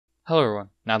Hello everyone,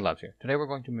 NadLabs here. Today we're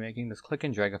going to be making this click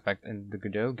and drag effect in the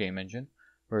Godot game engine,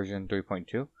 version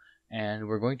 3.2, and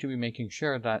we're going to be making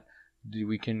sure that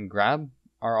we can grab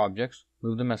our objects,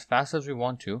 move them as fast as we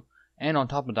want to, and on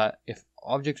top of that, if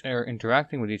objects are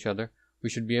interacting with each other, we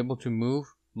should be able to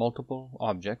move multiple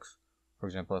objects. For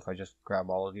example, if I just grab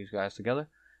all of these guys together,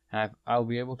 and I'll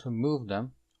be able to move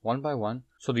them one by one,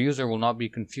 so the user will not be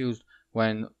confused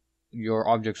when your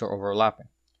objects are overlapping.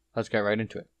 Let's get right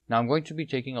into it. Now I'm going to be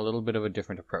taking a little bit of a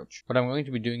different approach. What I'm going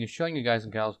to be doing is showing you guys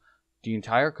and gals the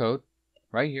entire code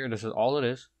right here. This is all it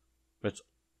is. That's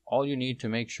all you need to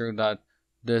make sure that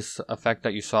this effect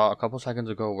that you saw a couple seconds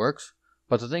ago works.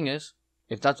 But the thing is,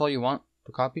 if that's all you want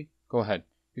to copy, go ahead.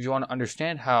 If you want to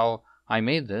understand how I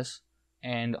made this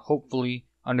and hopefully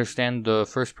understand the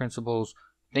first principles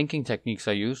thinking techniques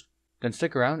I used, then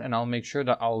stick around and I'll make sure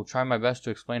that I'll try my best to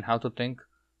explain how to think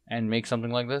and make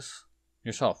something like this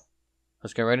yourself.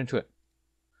 Let's get right into it.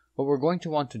 What we're going to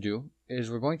want to do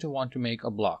is we're going to want to make a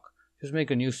block. Just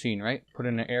make a new scene, right? Put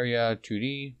in an area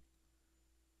 2D.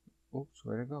 Oops,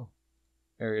 where'd it go?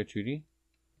 Area 2D.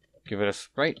 Give it a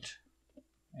sprite.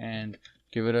 And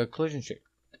give it a collision shape.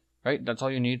 Right? That's all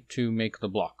you need to make the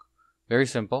block. Very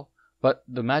simple. But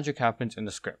the magic happens in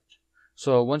the script.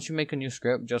 So once you make a new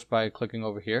script, just by clicking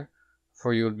over here,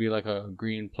 for you it would be like a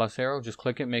green plus arrow. Just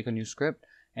click it, make a new script.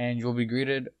 And you'll be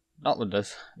greeted not with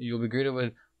this, you'll be greeted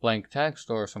with blank text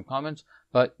or some comments,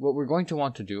 but what we're going to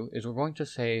want to do is we're going to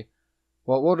say,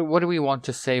 well, what do we want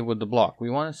to say with the block? We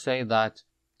want to say that,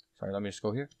 sorry, let me just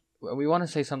go here. We want to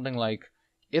say something like,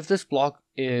 if this block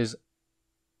is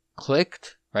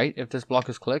clicked, right? If this block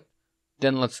is clicked,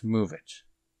 then let's move it.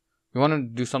 We want to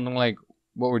do something like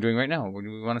what we're doing right now.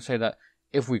 We want to say that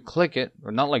if we click it,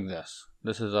 or not like this.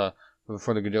 This is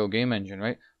for the Godot game engine,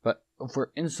 right? But if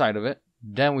we're inside of it,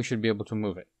 then we should be able to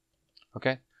move it.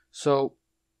 Okay, so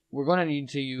we're going to need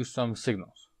to use some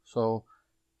signals. So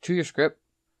to your script,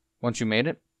 once you made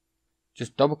it,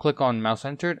 just double click on mouse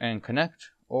entered and connect,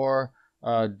 or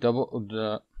click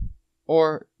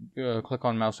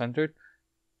on mouse entered,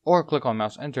 or click on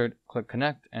mouse entered, click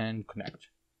connect and connect.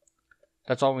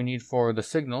 That's all we need for the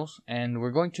signals, and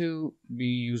we're going to be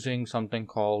using something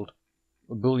called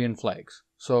Boolean flags.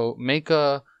 So make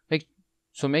two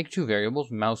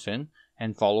variables, mouse in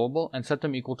and followable, and set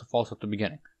them equal to false at the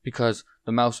beginning, because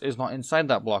the mouse is not inside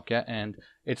that block yet, and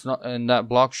that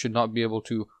block should not be able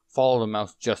to follow the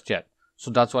mouse just yet.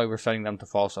 So that's why we're setting them to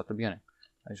false at the beginning.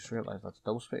 I just realized that's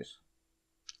double space.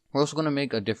 We're also going to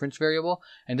make a difference variable,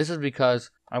 and this is because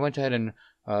I went ahead and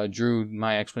drew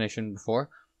my explanation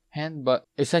beforehand, but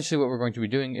essentially what we're going to be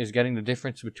doing is getting the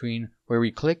difference between where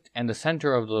we clicked and the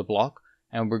center of the block,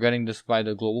 and we're getting this by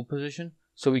the global position,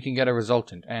 so we can get a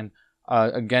resultant. And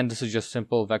again, this is just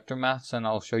simple vector maths, and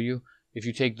I'll show you. If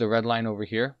you take the red line over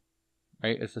here,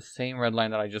 right, it's the same red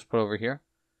line that I just put over here,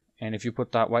 and if you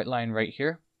put that white line right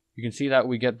here, you can see that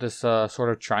we get this sort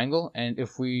of triangle, and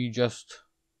if we just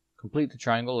complete the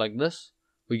triangle like this,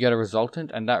 we get a resultant,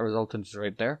 and that resultant is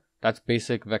right there. That's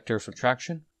basic vector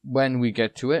subtraction when we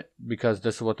get to it, because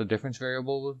this is what the difference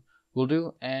variable will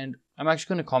do. And I'm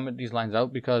actually going to comment these lines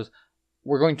out because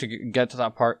we're going to get to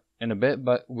that part in a bit,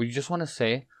 but we just want to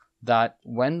say that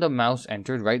when the mouse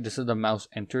entered, right, this is the mouse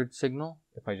entered signal.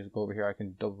 If I just go over here, I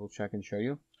can double check and show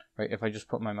you, right? If I just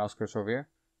put my mouse cursor over here,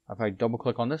 if I double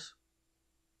click on this,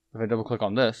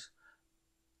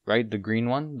 right, the green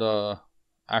one, the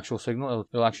actual signal,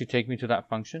 it'll actually take me to that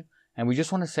function. And we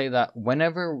just want to say that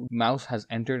whenever mouse has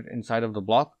entered inside of the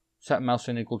block, set mouse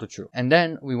in equal to true. And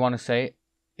then we want to say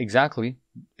exactly,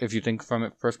 if you think from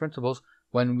it first principles,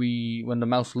 when the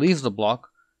mouse leaves the block,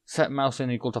 set mouse in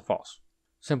equal to false.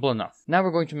 Simple enough. Now we're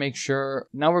going to make sure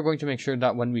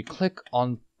that when we click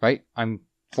on, right, I'm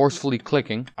forcefully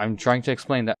clicking. I'm trying to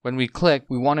explain that when we click,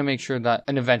 we want to make sure that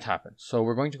an event happens. So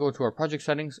we're going to go to our project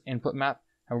settings, input map,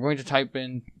 and we're going to type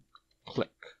in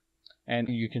click. And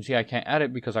you can see I can't add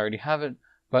it because I already have it,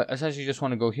 but essentially you just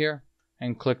want to go here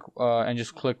and click and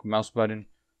just click mouse button.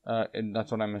 And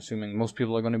that's what I'm assuming most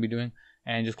people are going to be doing,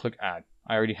 and just click add.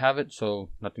 I already have it,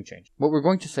 so nothing changed. What we're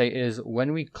going to say is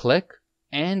when we click,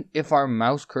 and if our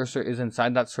mouse cursor is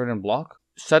inside that certain block,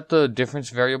 set the difference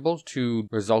variable to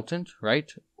resultant,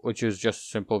 right, which is just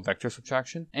simple vector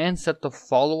subtraction, and set the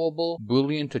followable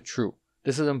boolean to true.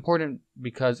 This is important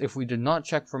because if we did not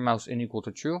check for mouse in equal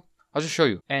to true, I'll just show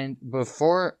you. And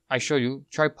before I show you,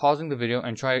 try pausing the video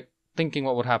and try thinking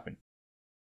what would happen.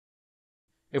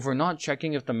 If we're not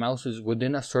checking if the mouse is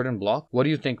within a certain block, what do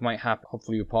you think might happen?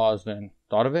 Hopefully you paused and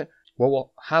thought of it. What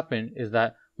will happen is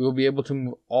that we will be able to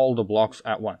move all the blocks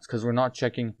at once because we're not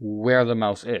checking where the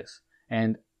mouse is.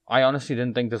 And I honestly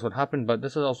didn't think this would happen, but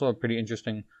this is also a pretty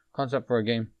interesting concept for a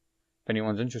game. If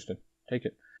anyone's interested, take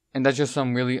it. And that's just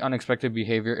some really unexpected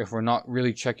behavior if we're not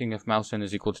really checking if mouse in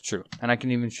is equal to true. And I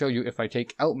can even show you if I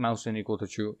take out mouse in equal to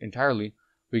true entirely,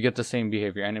 we get the same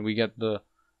behavior. And we get the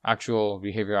actual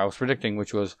behavior I was predicting,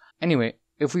 which was, anyway,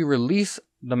 if we release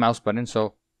the mouse button,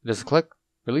 so this click,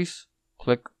 release,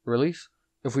 click, release.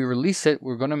 If we release it,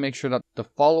 we're going to make sure that the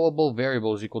followable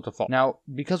variable is equal to false. Now,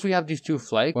 because we have these two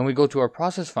flags, when we go to our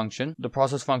process function, the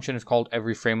process function is called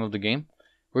every frame of the game.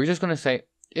 We're just going to say,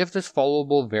 if this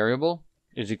followable variable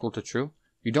is equal to true,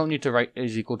 you don't need to write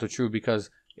is equal to true because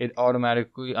it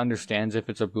automatically understands if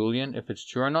it's a boolean, if it's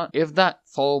true or not. If that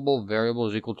followable variable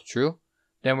is equal to true,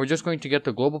 then we're just going to get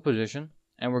the global position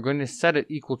and we're going to set it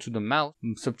equal to the mouse,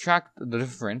 subtract the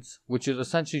difference, which is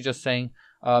essentially just saying,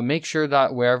 make sure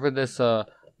that wherever this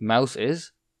mouse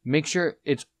is, make sure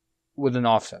it's with an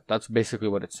offset. That's basically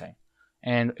what it's saying.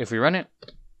 And if we run it,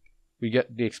 we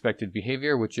get the expected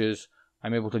behavior, which is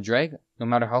I'm able to drag no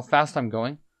matter how fast I'm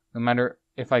going, no matter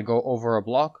if I go over a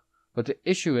block. But the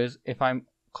issue is if I'm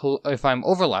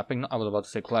overlapping, I was about to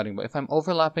say colliding, but if I'm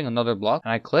overlapping another block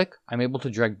and I click, I'm able to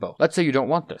drag both. Let's say you don't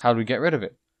want this. How do we get rid of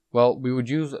it? Well, we would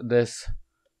use this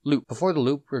loop. Before the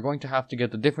loop, we're going to have to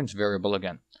get the difference variable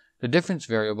again. The difference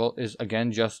variable is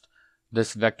again just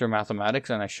this vector mathematics,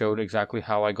 and I showed exactly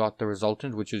how I got the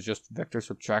resultant, which is just vector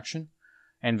subtraction.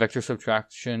 And vector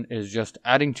subtraction is just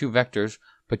adding two vectors,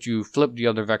 but you flip the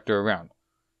other vector around.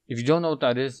 If you don't know what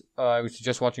that is, I would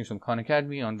suggest watching some Khan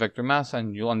Academy on vector math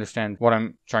and you'll understand what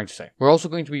I'm trying to say. We're also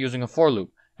going to be using a for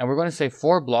loop, and we're going to say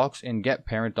for blocks in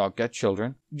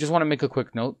getParent.getChildren. Just want to make a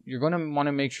quick note. You're going to want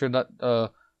to make sure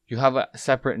that you have a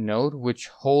separate node which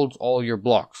holds all your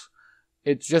blocks.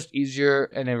 It's just easier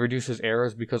and it reduces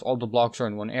errors because all the blocks are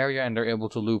in one area and they're able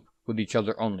to loop with each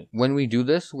other only. When we do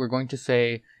this, we're going to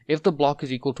say if the block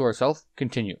is equal to ourselves,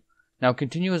 continue. Now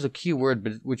continue is a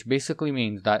keyword which basically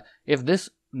means that if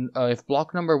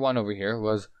block number 1 over here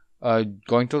was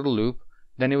going through the loop,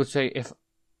 then it would say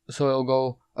it'll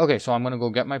go, okay, so I'm going to go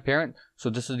get my parent.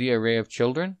 So this is the array of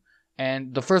children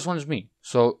and the first one is me.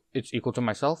 So it's equal to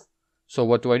myself. So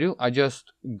what do? I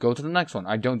just go to the next one.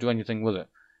 I don't do anything with it.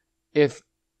 If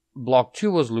block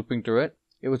 2 was looping through it,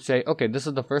 it would say, okay, this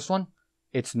is the first one.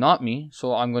 It's not me.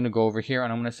 So I'm going to go over here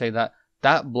and I'm going to say that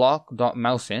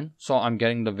block.mouseIn. So I'm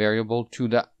getting the variable to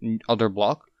that other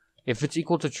block. If it's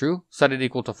equal to true, set it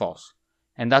equal to false.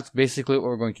 And that's basically what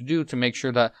we're going to do to make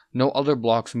sure that no other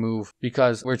blocks move,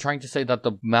 because we're trying to say that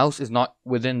the mouse is not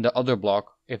within the other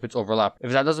block if it's overlapped.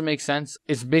 If that doesn't make sense,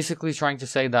 it's basically trying to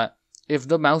say that if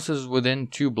the mouse is within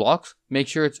 2 blocks, make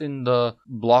sure it's in the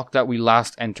block that we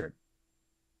last entered.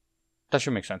 That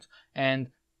should make sense. And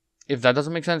if that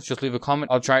doesn't make sense, just leave a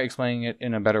comment. I'll try explaining it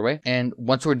in a better way. And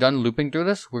once we're done looping through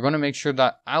this, we're going to make sure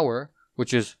that our,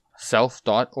 which is self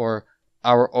dot or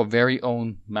our very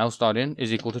own mouse.in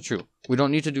is equal to true. We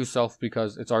don't need to do self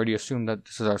because it's already assumed that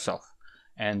this is our self.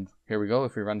 And here we go.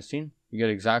 If we run the scene, we get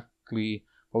exactly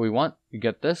what we want. We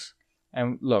get this.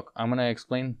 And look, I'm going to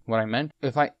explain what I meant.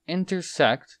 If I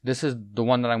intersect, this is the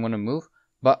one that I'm going to move.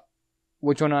 But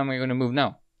which one am I going to move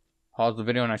now? Pause the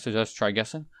video and I suggest try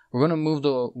guessing. We're going to move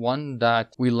the one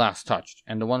that we last touched.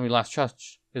 And the one we last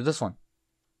touched is this one.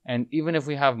 And even if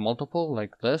we have multiple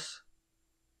like this,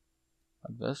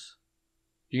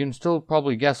 you can still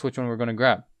probably guess which one we're going to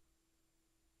grab.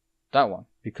 That one.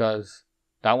 Because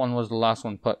that one was the last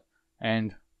one put.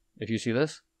 And if you see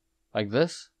this, like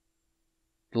this,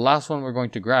 the last one we're going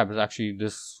to grab is actually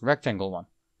this rectangle one.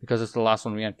 Because it's the last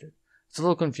one we entered. It's a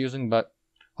little confusing, but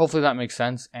hopefully that makes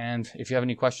sense. And if you have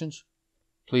any questions,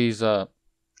 please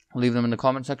leave them in the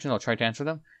comment section. I'll try to answer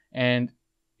them. And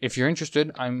if you're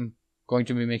interested, I'm going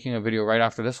to be making a video right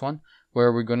after this one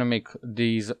where we're going to make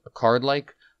these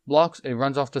card-like blocks. It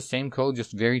runs off the same code,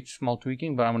 just very small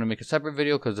tweaking, but I'm going to make a separate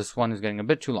video because this one is getting a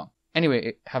bit too long.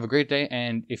 Anyway, have a great day,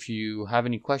 and if you have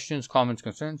any questions, comments,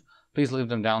 concerns, please leave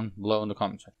them down below in the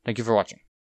comments section. Thank you for watching.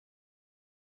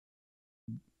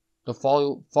 The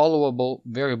followable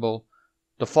variable,